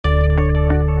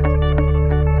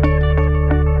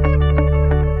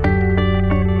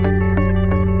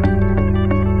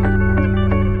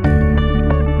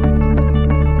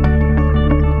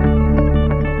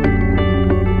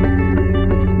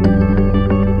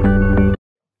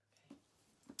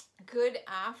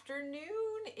afternoon.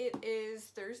 It is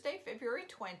Thursday, February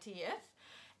 20th.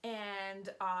 And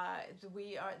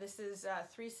this is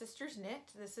Three Sisters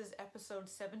Knit. This is episode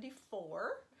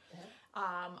 74.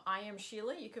 I am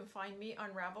Sheila. You can find me on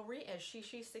Ravelry as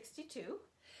She62.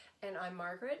 And I'm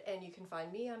Margaret, and you can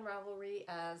find me on Ravelry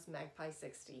as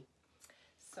Magpie60.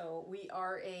 So we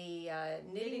are a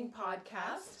knitting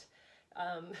podcast.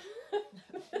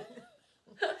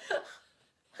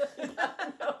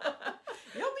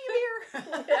 You'll be here.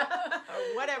 Yeah.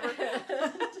 Or whatever.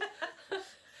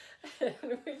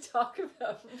 And we talk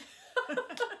about...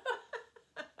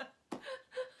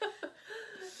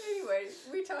 Anyway,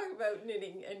 we talk about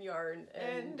knitting and yarn.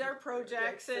 And our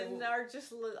projects and our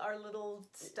just our little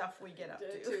stuff we get up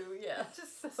to. Yeah.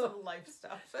 Just some life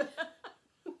stuff.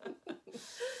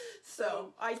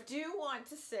 So I do want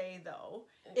to say, though,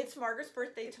 it's Margaret's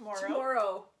birthday tomorrow.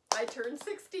 Tomorrow. I turn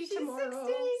 60 tomorrow.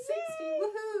 60, 60,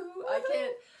 woohoo. I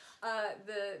can't...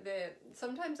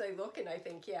 sometimes I look and I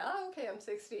think, yeah, okay, I'm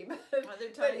 60,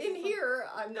 but in here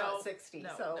I'm not 60.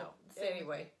 So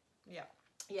anyway, yeah.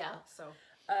 So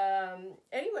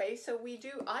anyway, so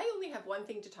I only have one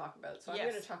thing to talk about, so I'm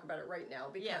going to talk about it right now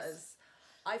because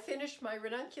I finished my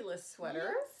ranunculus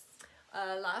sweater.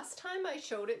 Last time I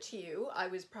showed it to you, I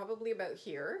was probably about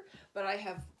here, but I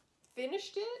have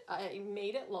finished it. I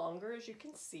made it longer, as you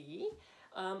can see.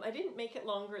 I didn't make it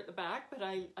longer at the back, but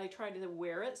I tried to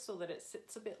wear it so that it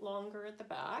sits a bit longer at the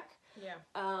back. Yeah.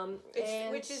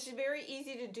 Which is very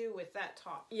easy to do with that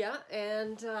top. Yeah,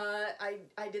 and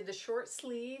I did the short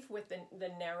sleeve with the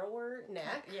narrower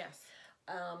neck. Yes.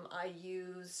 I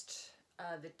used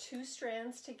the two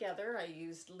strands together. I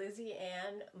used Lizzie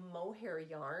Ann mohair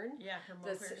yarn. Yeah, her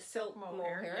mohair, silk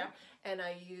mohair. Yeah. And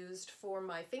I used, for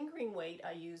my fingering weight,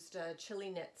 I used Chili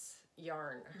Knits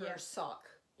yarn, her sock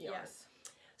yarn. Yes.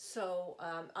 So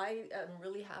I am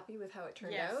really happy with how it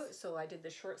turned out. So I did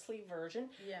the short sleeve version.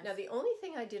 Yes. Now the only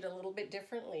thing I did a little bit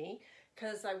differently,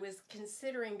 because I was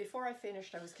considering, before I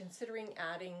finished, I was considering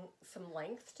adding some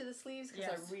length to the sleeves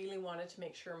because I really wanted to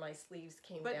make sure my sleeves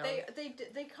came down. But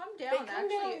they come down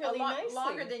really a lot nicely.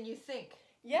 longer than you think.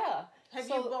 Yeah. Have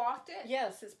you blocked it?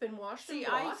 Yes, it's been washed and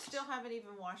blocked. I still haven't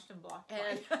even washed and blocked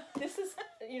and mine. This is,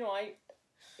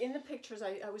 in the pictures,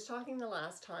 I was talking the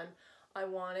last time, I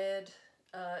wanted...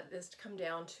 this to come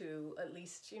down to at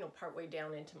least, partway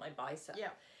down into my bicep. Yeah.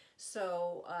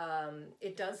 So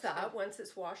it does that once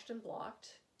it's washed and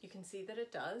blocked. You can see that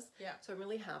it does. Yeah. So I'm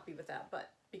really happy with that.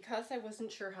 But because I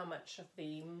wasn't sure how much of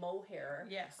the mohair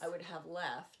I would have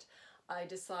left, I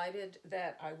decided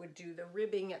that I would do the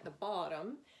ribbing at the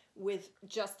bottom with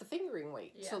just the fingering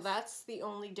weight. Yes. So that's the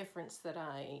only difference that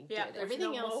I did.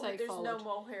 Everything else I followed. There's no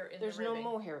mohair in There's the ribbing.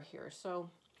 no mohair here. So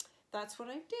that's what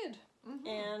I did. Mm-hmm.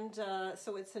 And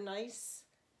so it's a nice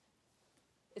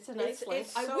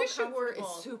length. I wish it were.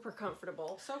 It's super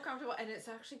comfortable. So comfortable, and it's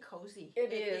actually cozy.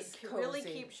 It is It cozy. really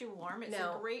keeps you warm. It's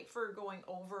great for going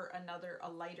over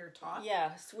a lighter top.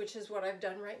 Yes, which is what I've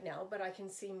done right now. But I can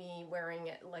see me wearing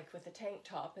it like with a tank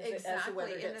top as the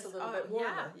weather gets a little bit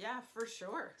warmer. Yeah, for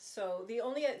sure. So the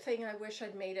only thing I wish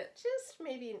I'd made it just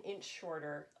maybe an inch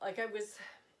shorter. Like I was.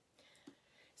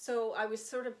 So I was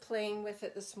sort of playing with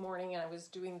it this morning, and I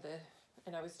was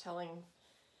and I was telling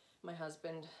my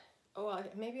husband,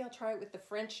 maybe I'll try it with the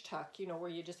French tuck,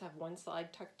 where you just have one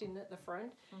side tucked in at the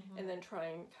front, and then try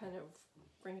and kind of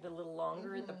bring it a little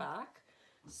longer at the back.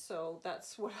 So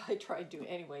that's what I tried doing.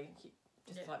 Anyway, he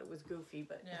just thought it was goofy,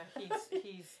 but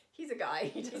he's a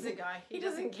guy. He's a guy. He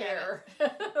doesn't care.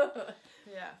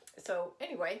 Yeah. So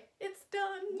anyway, it's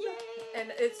done. Yay!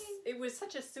 And it was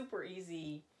such a super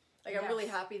easy. Like, I'm really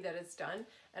happy that it's done,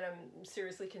 and I'm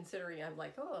seriously considering, I'm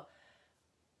like,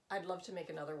 I'd love to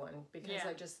make another one, because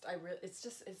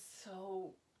it's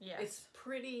so, it's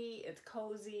pretty, it's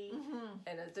cozy,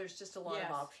 and there's just a lot of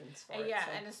options for it. Yeah,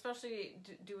 and especially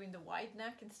doing the wide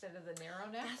neck instead of the narrow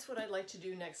neck. That's what I'd like to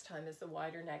do next time, is the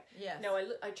wider neck. Yes. Now,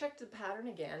 I checked the pattern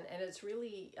again, and it's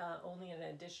really only an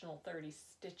additional 30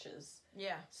 stitches.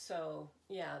 Yeah. So,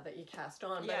 that you cast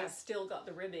on, but it's still got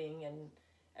the ribbing and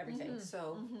everything.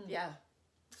 So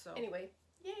so anyway,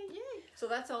 yay. So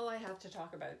that's all I have to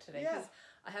talk about today, because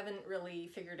I haven't really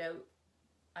figured out.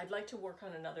 I'd like to work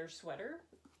on another sweater,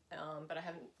 but I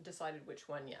haven't decided which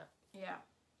one yet.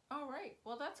 All right,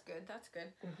 well, that's good.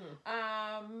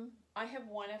 I have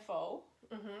one FO,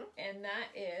 and that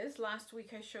is, last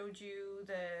week I showed you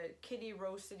the Kitty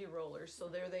Rose City Rollers, so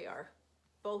there they are,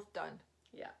 both done.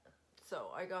 So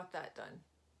I got that done,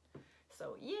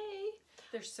 so yay.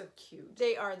 They're so cute.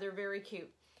 They're very cute.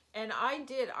 And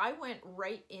I went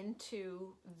right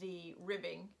into the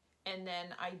ribbing, and then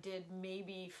I did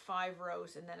maybe 5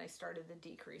 rows, and then I started the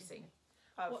decreasing.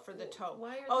 for the toe.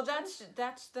 Why are Oh, the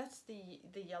that's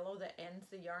the yellow that ends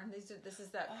the yarn. This is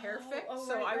that perfect. Oh,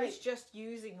 so right, I was just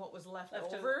using what was left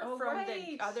over over. Oh, from right.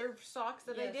 the other socks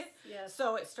that I did. Yes.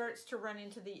 So it starts to run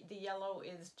into the yellow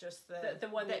is just The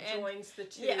one that end. joins the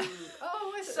two. Yeah.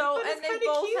 Oh, so but and it's they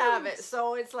both cute. have it.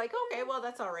 So it's like, okay, well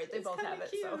that's all right. They It's both have kinda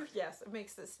it. So cute. yes, it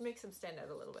makes them stand out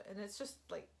a little bit, and it's just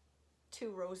like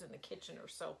 2 rows in the kitchen or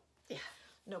so. Yeah.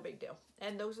 No big deal.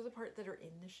 And those are the part that are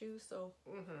in the shoe, so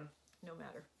no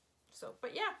matter. So,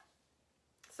 but yeah.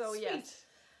 So Sweet. yes,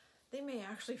 they may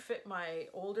actually fit my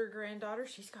older granddaughter.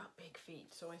 She's got big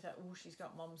feet, so I thought, oh, she's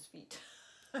got mom's feet.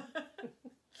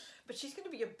 But she's going to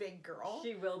be a big girl.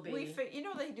 She will be. You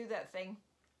know, they do that thing.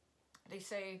 They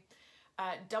say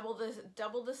double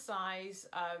the size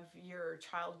of your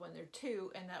child when they're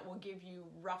 2, and that will give you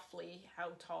roughly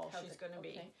how tall she's going to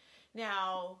be.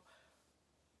 Now,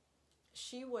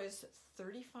 she was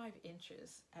 35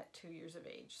 inches at 2 years of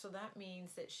age, so that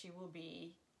means that she will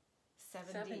be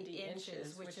 70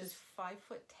 inches, which is 5'10".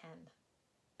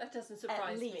 That doesn't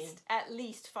surprise me. At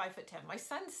least 5'10". My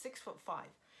son's 6'5".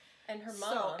 And her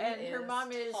mom her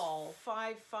mom is tall.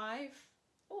 5'5".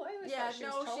 Oh, I always Yeah, thought she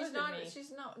was taller she's than not. me.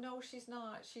 She's not. No, she's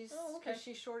not. She's okay. because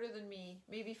she's shorter than me,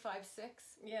 maybe 5'6".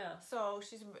 Yeah. So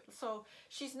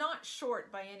she's not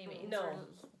short by any means. No.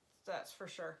 That's for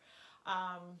sure.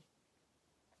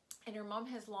 And her mom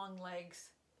has long legs.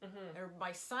 Or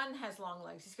my son has long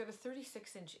legs. He's got a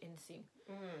 36-inch inseam.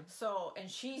 So, and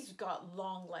she's got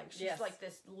long legs. She's like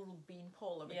this little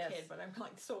beanpole of a kid, but I'm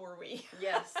like, so are we.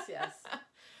 Yes.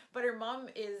 But her mom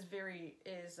is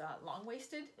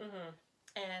long-waisted.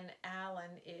 And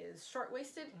Alan is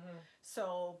short-waisted.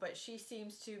 So, but she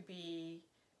seems to be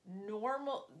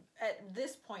normal. At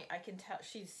this point, I can tell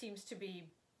she seems to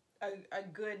be a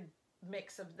good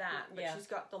mix of that, but she's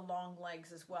got the long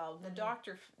legs as well. The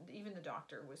doctor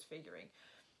was figuring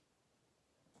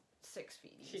 6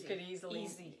 feet easy. She could easily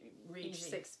reach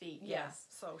 6 feet. Yes.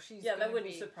 So she's that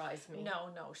wouldn't surprise me.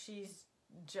 No, she's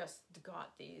just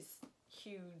got these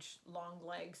huge long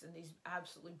legs and these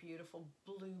absolutely beautiful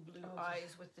blue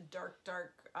eyes with the dark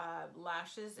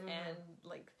lashes, and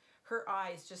like her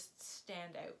eyes just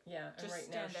stand out. Yeah, and right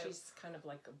now she's kind of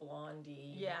like a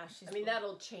blondie. Yeah, I mean,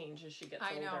 that'll change as she gets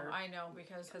older. I know,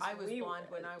 because I was blonde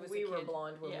when I was a kid. We were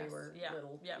blonde when we were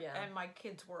little. Yeah, and my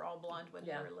kids were all blonde when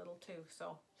they were little too.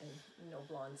 So and no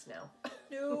blondes now.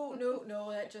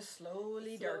 No, that just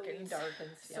slowly darkens. Yeah.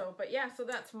 So, so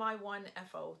that's my one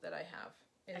FO that I have.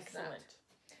 Excellent.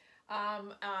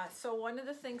 So one of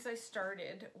the things I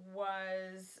started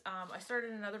was I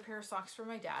started another pair of socks for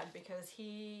my dad because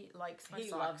he likes my socks.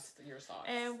 He loves your socks.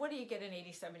 And what do you get an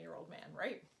 87-year-old man,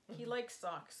 right? He likes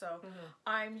socks. So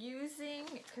I'm using,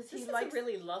 because he likes...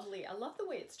 really lovely. I love the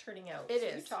way it's turning out. It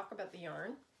is. You talk about the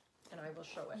yarn and I will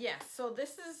show it. Yes. So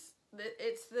this is,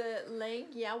 it's the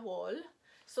Langya wool.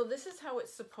 So this is how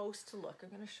it's supposed to look. I'm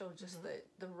going to show just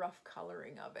the rough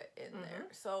coloring of it in there.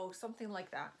 So something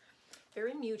like that.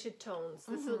 Very muted tones.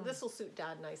 This will suit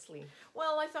Dad nicely.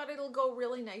 Well, I thought it'll go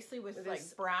really nicely with like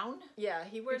brown. Yeah,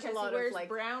 he wears a lot of like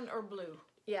brown or blue.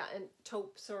 Yeah, and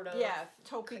taupe sort of. Yeah,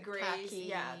 taupey grays. Khaki,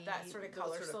 yeah, that sort of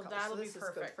color. So that'll be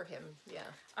perfect. Is good for him.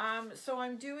 Yeah. So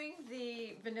I'm doing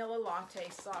the vanilla latte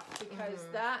sock because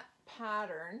that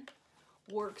pattern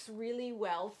works really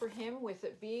well for him with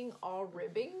it being all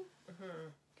ribbing.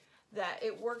 That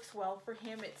it works well for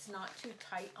him. It's not too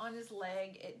tight on his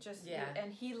leg. It just,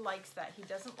 and he likes that. He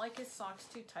doesn't like his socks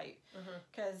too tight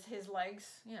because his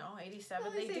legs, 87,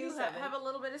 well, they do 87. have a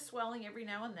little bit of swelling every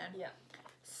now and then. Yeah.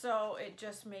 So it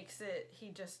just makes it, he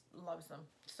just loves them.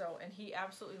 So, and he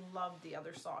absolutely loved the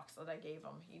other socks that I gave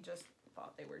him. He just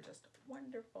thought they were just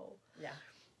wonderful. Yeah.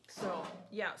 So,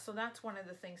 so that's one of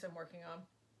the things I'm working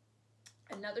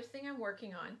on. Another thing I'm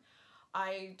working on,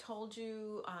 I told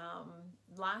you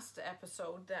last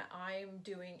episode that I'm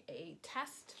doing a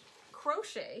test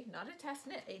crochet, not a test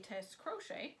knit, a test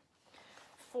crochet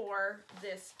for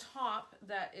this top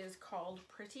that is called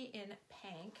Pretty in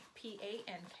Pank,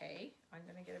 P-A-N-K. I'm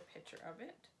going to get a picture of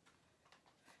it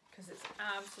because it's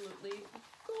absolutely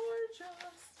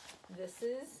gorgeous. This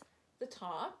is the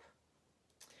top.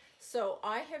 So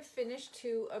I have finished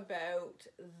to about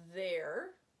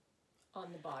there. On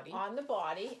the body. On the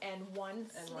body and one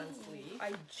sleeve.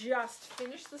 I just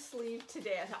finished the sleeve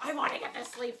today. I thought, I want to get this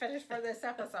sleeve finished for this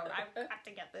episode. I've got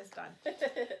to get this done.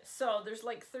 So there's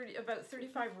like about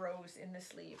 35 rows in the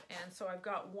sleeve. And so I've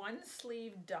got one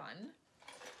sleeve done.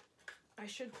 I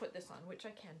should put this on, which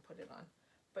I can put it on.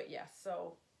 But yes,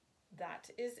 so that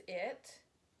is it.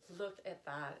 Look at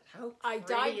that. How I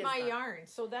dyed my yarn.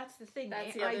 So that's the thing.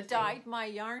 That's the other I dyed my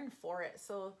yarn for it.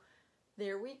 So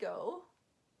there we go.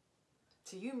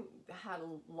 So you had a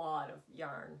lot of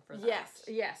yarn for that.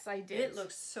 Yes, I did. It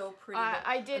looks so pretty.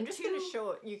 I did. I'm just going to show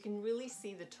it. You can really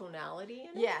see the tonality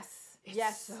in it.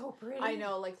 Yes, so pretty. I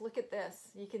know. Like, look at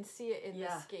this. You can see it in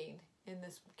this skein, in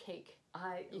this cake.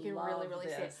 You can love really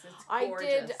this. see it. It's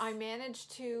gorgeous. I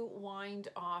managed to wind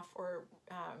off, or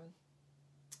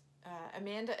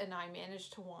Amanda and I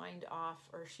managed to wind off,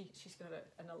 or she's got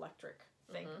an electric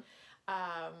thing.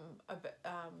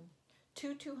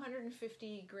 2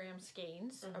 250-gram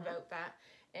skeins, about that,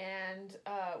 and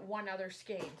one other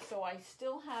skein. So I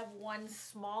still have one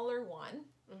smaller one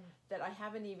that I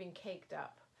haven't even caked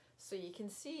up. So you can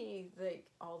see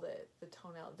all the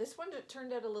tonality. This one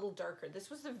turned out a little darker. This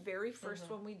was the very first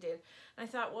one we did. And I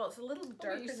thought, well, it's a little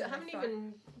darker. You haven't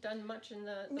even done much in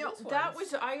the no, that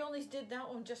was, I only did that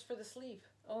one just for the sleeve.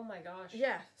 Oh my gosh.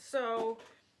 Yeah, so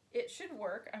it should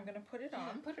work. I'm going to put it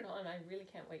on. Put it on. I really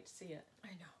can't wait to see it. I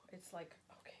know. It's like,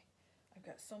 okay, I've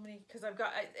got so many, because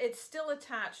it's still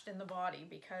attached in the body,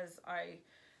 because I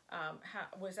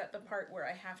was at the part where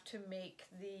I have to make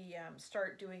the,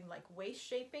 start doing like waist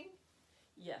shaping.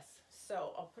 Yes.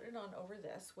 So I'll put it on over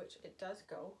this, which it does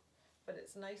go, but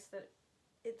it's nice that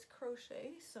it's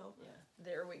crochet. So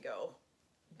there we go.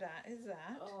 That is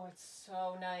that. Oh, it's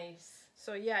so nice.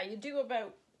 So yeah, you do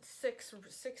about six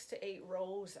to 8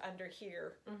 rows under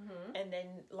here, and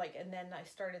then I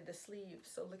started the sleeve.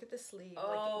 So look at the sleeve.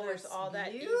 Oh, like, there's all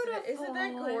that. Beautiful. Isn't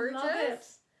that gorgeous? I love it.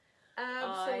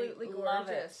 Absolutely I gorgeous. love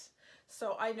it.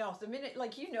 So I know the minute,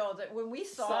 like, you know, that when we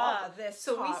saw this,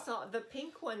 so we saw the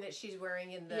pink one that she's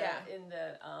wearing in the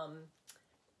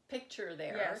picture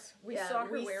there. Yes, we saw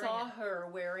her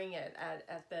wearing it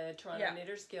at the Toronto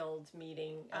Knitters Guild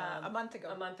meeting a month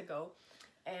ago.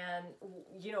 And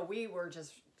you know, we were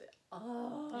just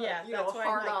that's why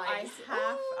hard I'm eyes.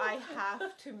 I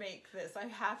have to make this. I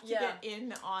have to get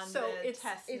in on the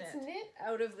test knit. It's knit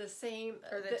out of the same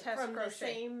from crochet. the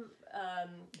same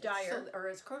dyer, or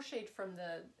it's crocheted from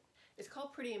the. It's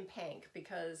called Pretty in Pank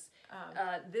because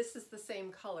this is the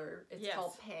same color. It's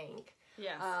called Pank.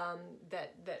 Yes.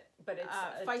 But it's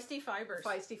Feisty Fibers.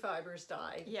 Feisty Fibers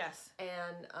dye. Yes.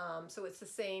 And so it's the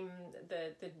same.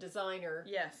 The designer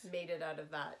made it out of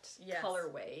that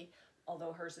colorway.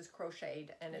 Although hers is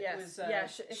crocheted, and it was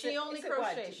she only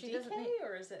crocheted. She doesn't need,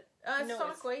 or is it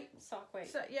sock weight? Sock weight.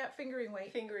 So, fingering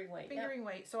weight. Fingering weight. Fingering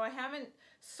weight. So I haven't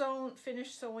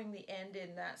finished sewing the end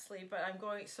in that sleeve, but I'm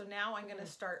going. So now I'm going to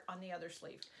start on the other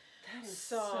sleeve. That is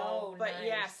so but nice.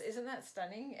 yes, isn't that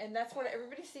stunning? And that's what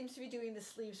everybody seems to be doing, the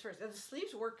sleeves first. And the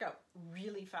sleeves work out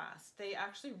really fast. They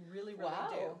actually really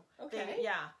do. Okay.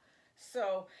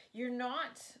 So you're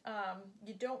not,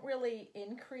 you don't really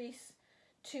increase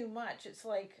too much. It's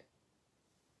like,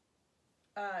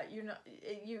 you're not,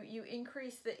 you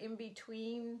increase the in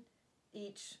between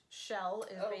each shell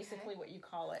is basically what you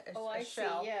call it. A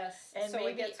shell. See, yes. And so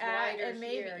maybe it gets add, wider and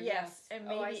maybe here, and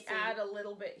maybe add a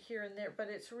little bit here and there, but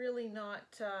it's really not.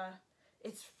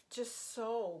 It's just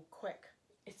so quick.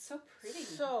 It's so pretty.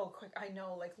 So quick. I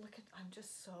know. Like, look at. I'm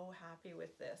just so happy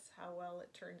with this. How well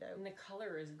it turned out. And the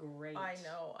color is great. I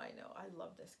know. I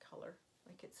love this color.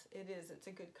 Like it is. It's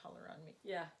a good color on me.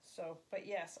 Yeah. So, but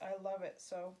yes, I love it.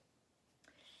 So.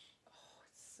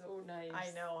 So nice.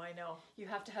 I know. You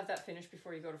have to have that finished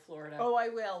before you go to Florida. Oh, I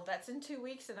will. That's in 2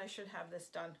 weeks, and I should have this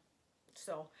done.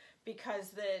 So, because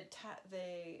the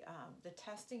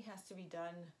testing has to be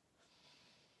done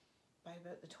by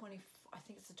about the 20. I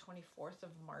think it's the 24th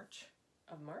of March.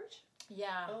 Of March?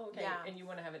 Yeah. Oh, okay. Yeah. And you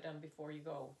want to have it done before you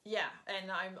go. Yeah, and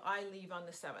I leave on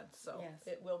the 7th, so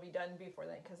it will be done before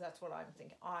then, because that's what I'm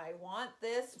thinking. I want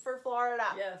this for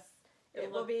Florida. Yes. It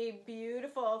will be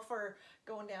beautiful for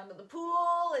going down to the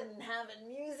pool and having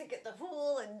music at the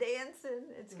pool and dancing.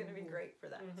 It's going to be great for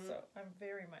that. So I'm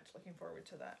very much looking forward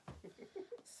to that.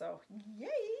 So, yay.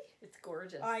 It's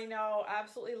gorgeous. I know.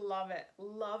 Absolutely love it.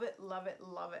 Love it, love it,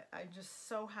 love it. I'm just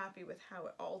so happy with how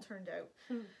it all turned out.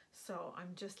 So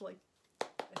I'm just like...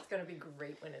 It's going to be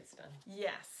great when it's done.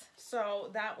 Yes. So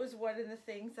that was one of the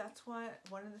things. That's what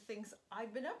one of the things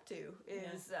I've been up to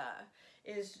is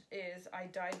I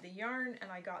dyed the yarn and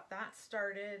I got that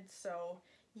started. So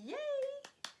yay!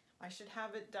 I should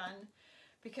have it done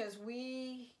because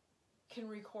we can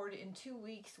record in 2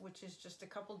 weeks, which is just a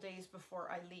couple days before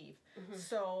I leave.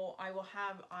 So I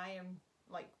am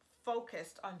like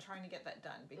focused on trying to get that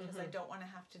done because I don't want to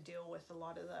have to deal with a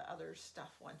lot of the other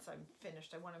stuff once I'm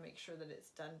finished. I want to make sure that it's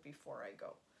done before I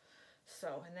go.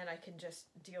 So, and then I can just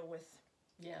deal with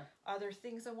other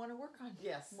things I want to work on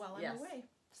while I'm away.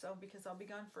 So, because I'll be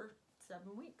gone for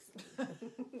 7 weeks.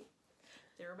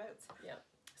 Thereabouts. Yeah.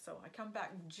 So I come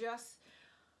back just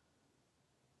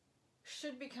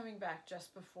should be coming back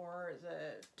just before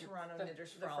the Toronto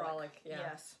Knitters the Frolic. Frolic, yeah.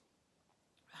 Yes.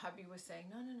 Hubby was saying,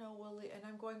 no, well, and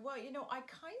I'm going, well, you know, I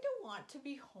kind of want to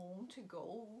be home to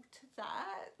go to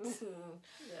that.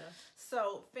 Yeah.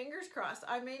 So fingers crossed.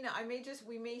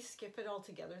 We may skip it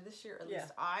altogether this year. At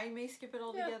least I may skip it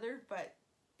altogether. But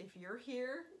if you're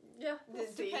here,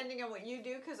 depending on what you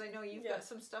do, because I know you've got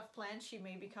some stuff planned, she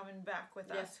may be coming back with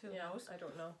us. Who knows? I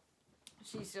don't know.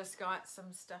 She's just got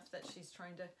some stuff that she's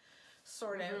trying to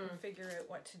sort out and figure out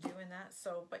what to do in that.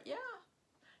 So, but yeah,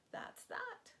 that's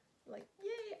that. Like,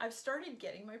 yay. I've started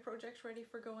getting my projects ready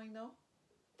for going, though.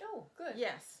 Oh, good.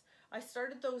 Yes. I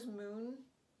started those moon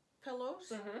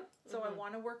pillows. So I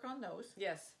want to work on those.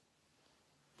 Yes.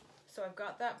 So I've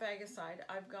got that bag aside.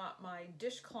 I've got my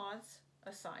dishcloths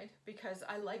aside because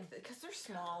I like because they're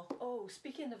small. Oh,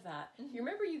 speaking of that, you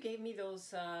remember you gave me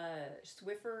those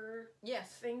Swiffer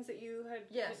things that you had?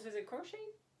 Yes. Was it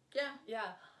crocheting? Yeah.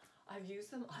 Yeah. I've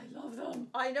used them. I love them.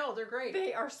 I know. They're great.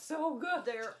 They are so good.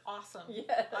 They're awesome.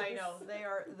 Yes. I know. They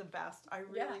are the best. I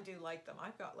really do like them.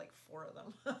 I've got like 4 of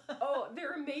them. Oh,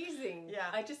 they're amazing. Yeah.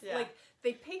 I just like,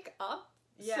 they pick up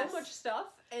so much stuff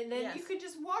and then you can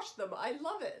just wash them. I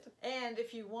love it. And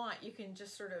if you want, you can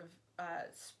just sort of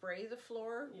spray the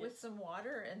floor with some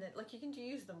water, and then like you can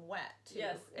use them wet too.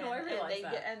 Yes, and, I realize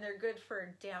that. And they're good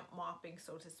for damp mopping,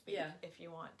 so to speak. If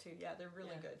you want to, they're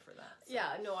really good for that. So.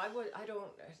 Yeah, no, I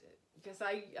don't, because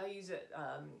I use it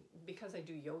because I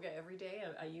do yoga every day.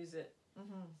 I use it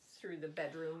through the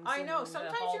bedrooms. I know.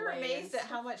 Sometimes you're amazed at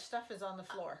how much stuff is on the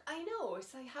floor. I know.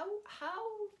 It's like how.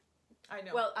 I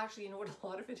know. Well, actually, you know what? A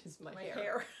lot of it is my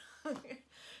hair. For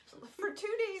 2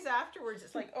 days afterwards,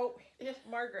 it's like, oh,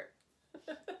 Margaret.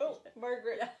 Oh,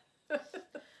 Margaret.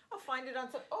 I'll find it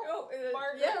on some. Oh,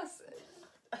 Margaret. Yes.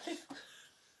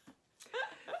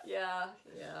 Yeah.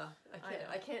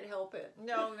 I can't help it.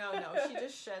 No. She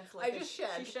just sheds like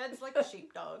she sheds like a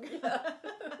sheepdog.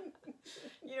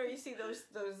 You know, you see those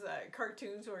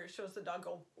cartoons where it shows the dog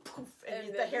go poof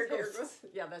and the hair goes.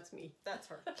 Yeah, that's me. That's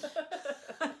her.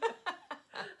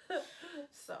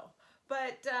 So,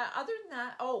 but other than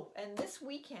that, and this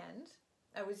weekend,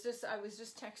 I was just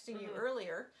texting you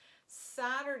earlier.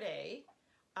 Saturday,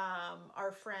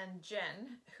 our friend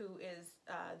Jen, who is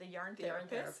the yarn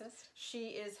therapist, she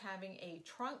is having a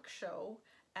trunk show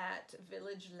at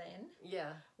Village Lynn.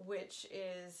 Yeah. Which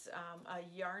is a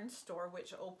yarn store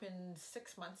which opened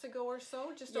 6 months ago or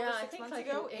so, just over 6 months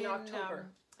ago in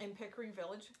October. In Pickering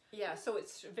Village. Yeah, so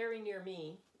it's very near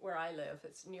me, where I live.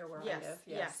 It's near where I live.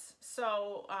 Yes.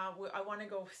 So I want to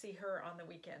go see her on the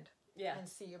weekend. Yeah. And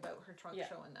see about her trunk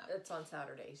show and that. It's on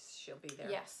Saturdays. She'll be there.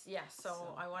 Yes.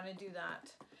 So I want to do that.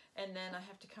 And then I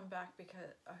have to come back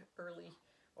because early,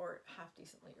 or half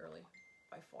decently early,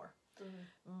 by 4.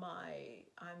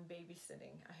 I'm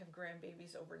babysitting. I have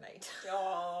grandbabies overnight.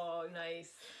 Oh,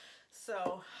 nice.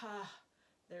 So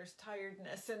there's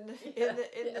tiredness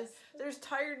there's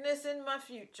tiredness in my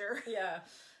future. Yeah.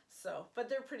 So, but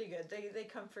they're pretty good. They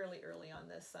come fairly early on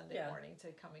this Sunday morning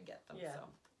to come and get them. Yeah. So,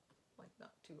 like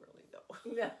not too early though.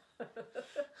 Yeah.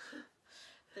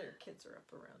 Their kids are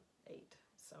up around 8.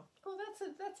 So. Oh,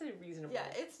 that's a reasonable. Yeah,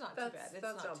 it's not too bad. It's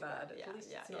not too bad. At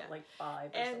least it's not like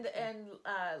 5. And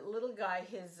little guy,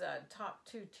 his top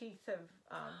 2 teeth have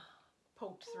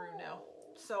poked through now.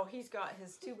 So he's got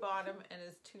his 2 bottom and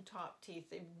his 2 top teeth.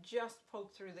 They've just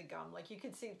poked through the gum. Like you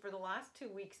can see for the last 2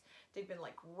 weeks, they've been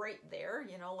like right there,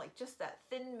 you know, like just that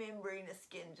thin membrane of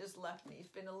skin just left, and he's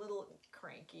been a little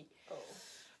cranky. Oh.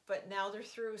 But now they're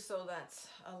through, so that's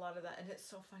a lot of that. And it's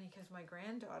so funny because my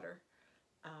granddaughter,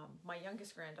 my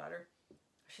youngest granddaughter,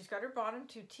 she's got her bottom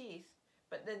 2 teeth,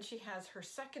 but then she has her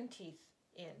second teeth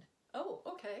in. Oh,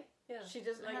 okay. Yeah. She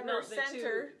doesn't have her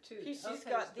center. She's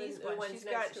got these ones.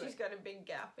 She's got a big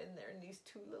gap in there and these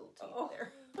 2 little teeth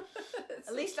there.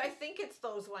 At least I think it's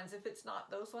those ones. If it's not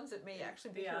those ones, it may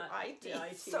actually be her eye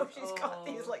teeth. So she's got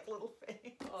these like little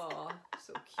fangs. Oh,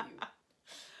 so cute.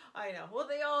 I know. Well,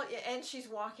 they all, and she's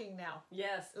walking now.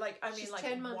 Yes. Like, I mean, she's like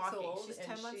 10 months walking. Old. She's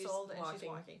 10 months old and she's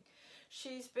walking.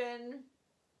 She's been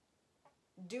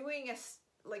doing a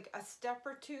step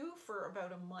or 2 for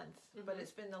about a month, but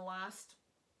it's been the last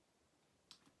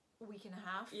week and a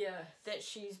half that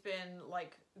she's been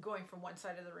like going from one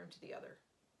side of the room to the other,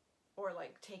 or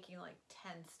like taking like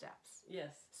 10 steps.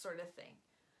 Yes. Sort of thing.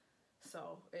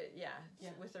 So,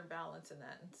 with her balance and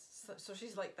that. And so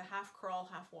she's like the half crawl,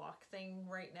 half walk thing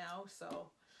right now.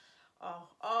 So,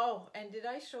 and did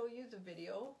I show you the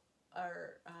video?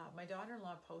 Or my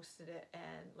daughter-in-law posted it,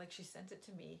 and like she sent it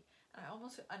to me.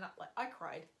 And I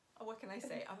cried. What can I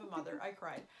say? I'm a mother. I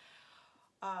cried.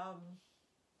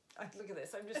 Look at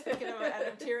this. I'm just thinking about it and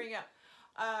I'm tearing up.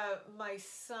 My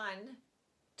son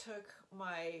took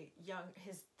my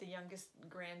the youngest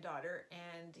granddaughter,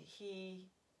 and he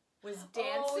was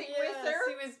dancing with her.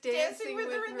 He was dancing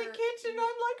with her in the kitchen. I'm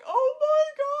like, oh my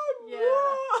God.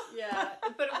 Yeah.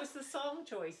 But it was the song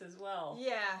choice as well.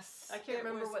 Yes. I can't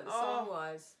remember what the song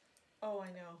was. Oh,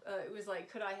 I know. It was like,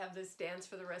 could I have this dance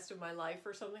for the rest of my life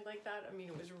or something like that? I mean,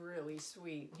 it was really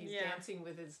sweet. He's dancing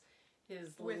with his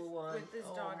little one. With his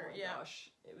daughter, my gosh.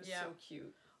 It was so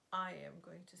cute. I am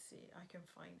going to see. I can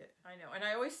find it. I know. And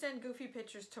I always send goofy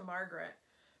pictures to Margaret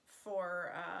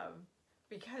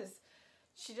because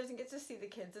she doesn't get to see the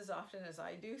kids as often as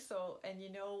I do. So, and you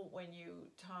know, when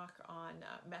you talk on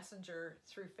Messenger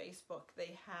through Facebook,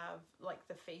 they have like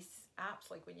the face apps,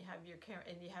 like when you have your camera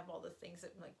and you have all the things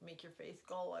that like make your face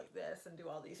go like this and do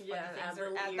all these funny things,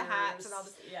 or add the hats and all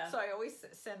this. Yeah. So I always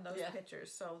send those pictures.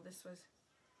 So this was,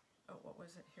 what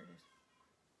was it? Here it is.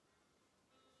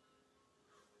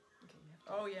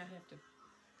 Oh yeah, you have to.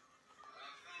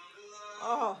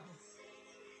 Oh.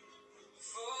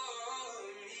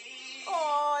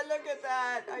 Oh, look at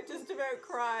that! I just about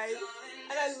cried,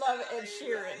 and I love Ed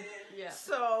Sheeran. Yeah.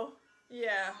 So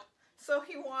yeah, so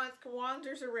he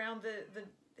wanders around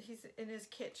he's in his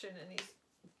kitchen and he's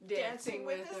dancing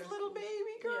with his little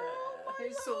baby girl. Yeah.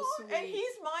 He's so sweet, and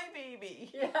he's my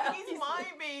baby. Yeah, he's my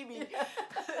baby.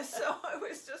 Yeah. So I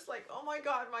was just like, oh my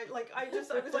God, I was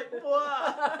like,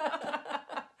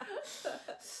 what?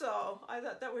 So I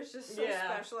thought that was just so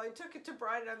special. I took it to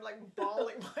Brian and I'm like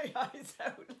bawling my eyes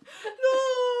out. Look!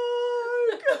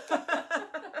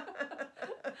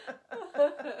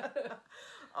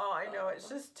 Oh, I know, it's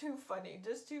just too funny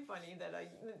that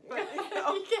but, you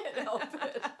know. You can't help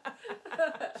it.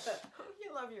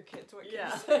 You love your kids, what can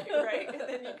you say, right? And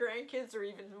then your grandkids are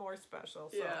even more special.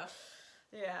 So.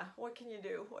 Yeah, what can you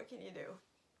do?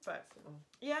 But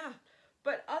yeah.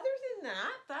 But other than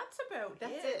that, that's about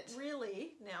it.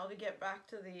 Really, now to get back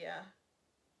to the,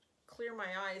 clear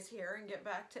my eyes here and get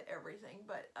back to everything.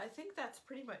 But I think that's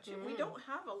pretty much it. We don't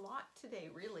have a lot today,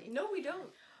 really. No, we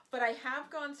don't. But I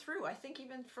have gone through, I think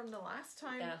even from the last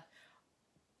time,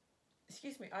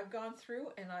 I've gone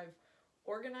through and I've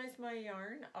organized my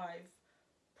yarn. I've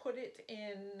put it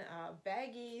in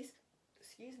baggies,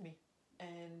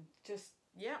 and just,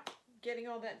 getting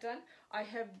all that done. I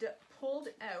have pulled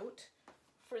out...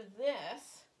 For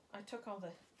this, I took all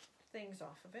the things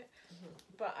off of it,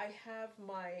 but I have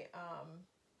my,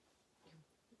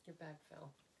 your bag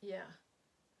fell.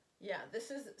 Yeah, this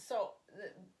is,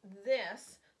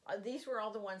 these were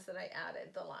all the ones that I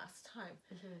added the last time.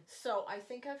 So I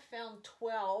think I've found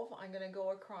 12 I'm going to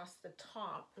go across the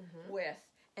top with,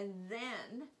 and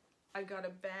then I got a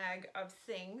bag of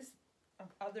things,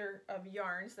 of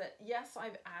yarns that, yes,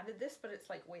 I've added this, but it's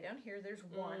like way down here, there's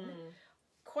one.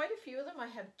 Quite a few of them I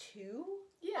have two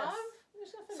of.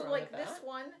 There's nothing so wrong like with this that.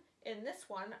 one and this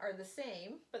one are the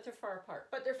same. But they're far apart.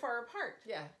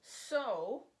 Yeah.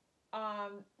 So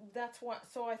that's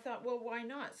what, so I thought, well, why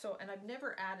not? So, and I've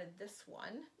never added this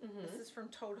one. This is from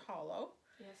Toad Hollow.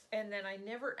 Yes. And then I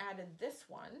never added this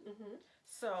one.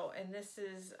 So, and this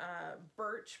is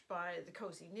Birch by the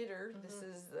Cozy Knitter. This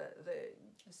is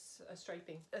a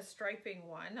striping. A striping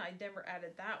one. I never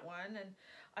added that one. And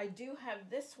I do have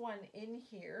this one in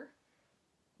here,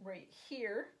 right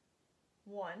here,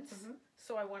 once.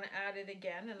 So I want to add it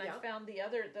again. And I found the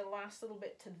last little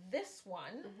bit to this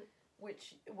one,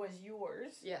 which was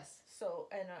yours. Yes. So,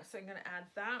 and so I'm going to add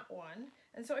that one.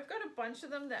 And so I've got a bunch of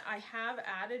them that I have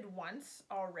added once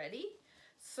already.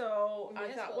 So I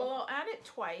thought, well, I'll add it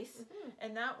twice.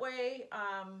 And that way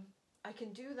I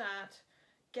can do that,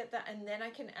 get that, and then I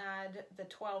can add the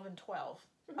 12 and 12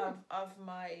 of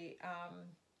my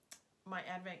my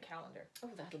advent calendar. Oh,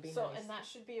 that'll be nice. And that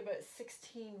should be about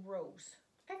 16 rows.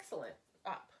 Excellent.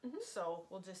 Up. So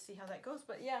we'll just see how that goes.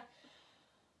 But yeah,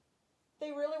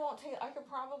 they really won't take, I could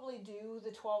probably do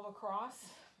the 12 across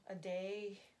a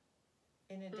day,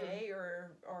 in a day,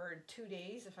 or 2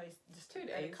 days if I just did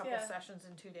a couple sessions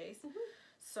in 2 days.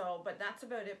 So, but that's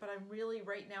about it. But I'm really,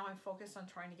 right now, I'm focused on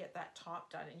trying to get that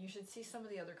top done. And you should see some of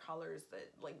the other colors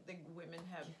that, like, the women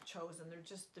have chosen.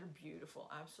 They're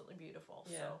beautiful. Absolutely beautiful.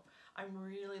 Yeah. So I'm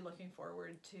really looking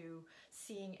forward to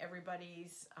seeing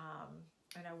everybody's,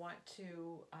 and I want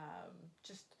to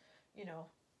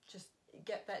just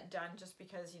get that done, just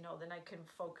because, then I can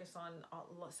focus on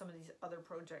some of these other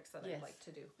projects that I'd like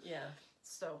to do. Yeah.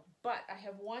 So, but I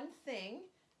have one thing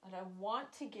that I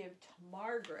want to give to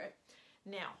Margaret.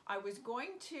 Now, I was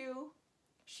going to,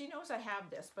 she knows I have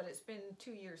this, but it's been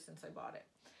 2 years since I bought it.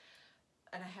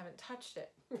 And I haven't touched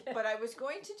it. But I was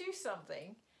going to do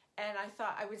something, and I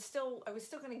thought I was still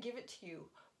going to give it to you.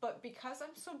 But because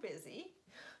I'm so busy,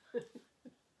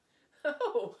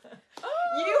 Oh.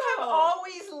 You have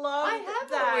always loved I have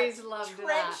that always loved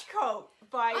trench coat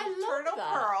by I love Turtle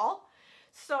that. Pearl.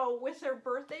 So with her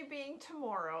birthday being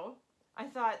tomorrow, I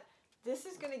thought this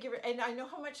is going to give her, and I know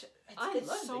how much, it's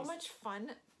love so these. much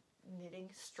fun knitting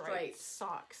striped Stripes.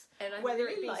 socks. And I Whether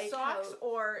really it be like socks how...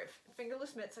 or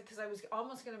fingerless mitts, because I was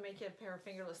almost going to make you a pair of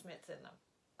fingerless mitts in them.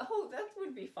 Oh, that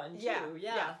would be fun too. Yeah,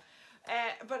 Yeah.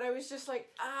 But I was just like,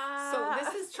 So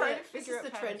this is trying the, to figure out this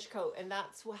is the patterns. trench coat, and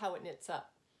that's how it knits up.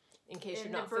 In case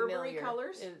In you're not the Burberry familiar,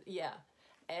 colors? Yeah,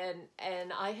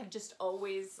 and I have just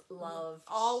always loved,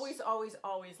 always loved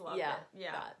it.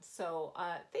 Yeah. that. So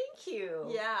thank you.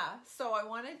 Yeah. So I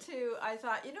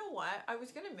thought, you know what? I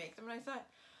was going to make them, and I thought,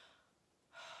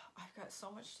 I've got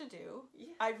so much to do. Yeah.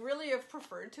 I'd really have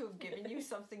preferred to have given you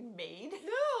something made.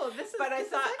 No, this is. But I this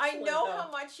is thought, I excellent, know though.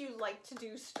 how much you like to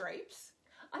do stripes.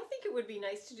 I think it would be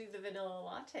nice to do the vanilla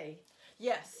latte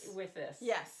Yes. with this.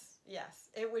 Yes.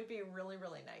 It would be really,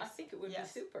 really nice. I think it would be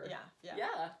super. Yeah.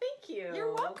 Yeah. Thank you.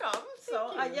 You're welcome.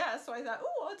 So Thank you. so I thought,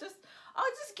 oh, I'll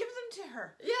just give them to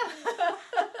her. Yeah.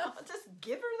 I'll just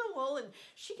give her the wool, and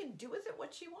she can do with it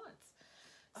what she wants.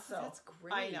 Oh, So that's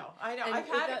great. I know. And I've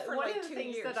had it for one like of the 2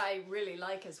 things years. that I really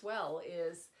like as well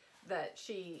is that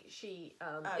she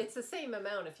it's the same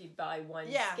amount if you buy one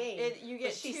skein. you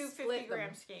get she 2 split 50-gram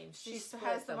them. skeins. She She split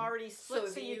has them them already split,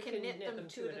 so that you can knit them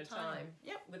 2 at a time.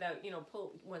 Yep. Without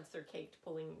once they're caked,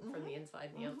 pulling from the inside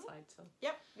and the outside. So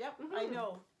Yep. I Mhm.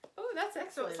 know. oh, that's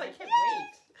excellent. it's like, I can't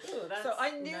yay! wait. Oh, that's So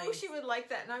I knew nice. she would like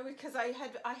that, and because I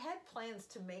had plans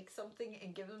to make something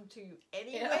and give them to you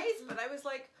anyways, but I was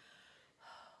like,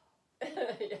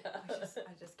 Yeah.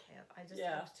 I just can't. I just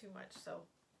have too much. So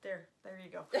there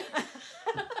you go.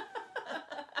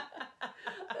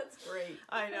 That's great.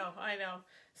 I know.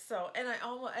 So, and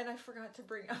I forgot to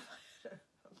bring up a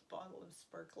bottle of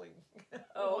sparkling.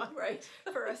 Oh, wine right.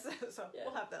 for us. So Yeah.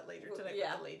 we'll have that later tonight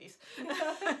Yeah. with the ladies.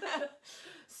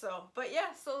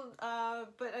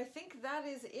 But I think that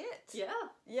is it. Yeah.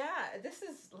 Yeah, this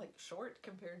is like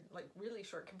really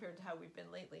short compared to how we've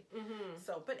been lately. Mm-hmm.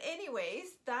 So, but anyways,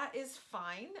 that is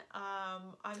fine.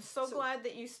 I'm so glad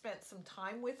that you spent some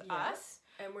time with us.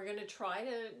 And we're gonna try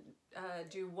to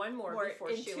do one more before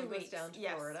in Sheila 2 goes weeks. down to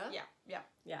Yes. Florida.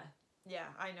 Yeah,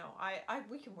 I know.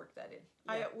 We can work that in.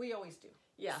 Yeah. We always do.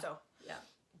 Yeah. So, Yeah.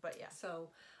 but yeah. So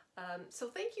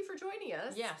thank you for joining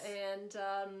us. Yes. And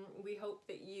we hope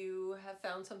that you have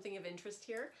found something of interest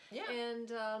here. Yeah.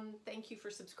 And thank you for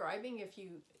subscribing if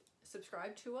you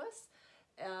subscribe to us.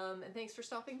 And thanks for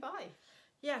stopping by.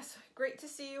 Yes, great to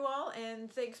see you all,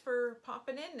 and thanks for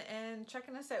popping in and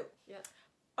checking us out. Yeah.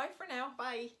 Bye for now.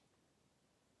 Bye.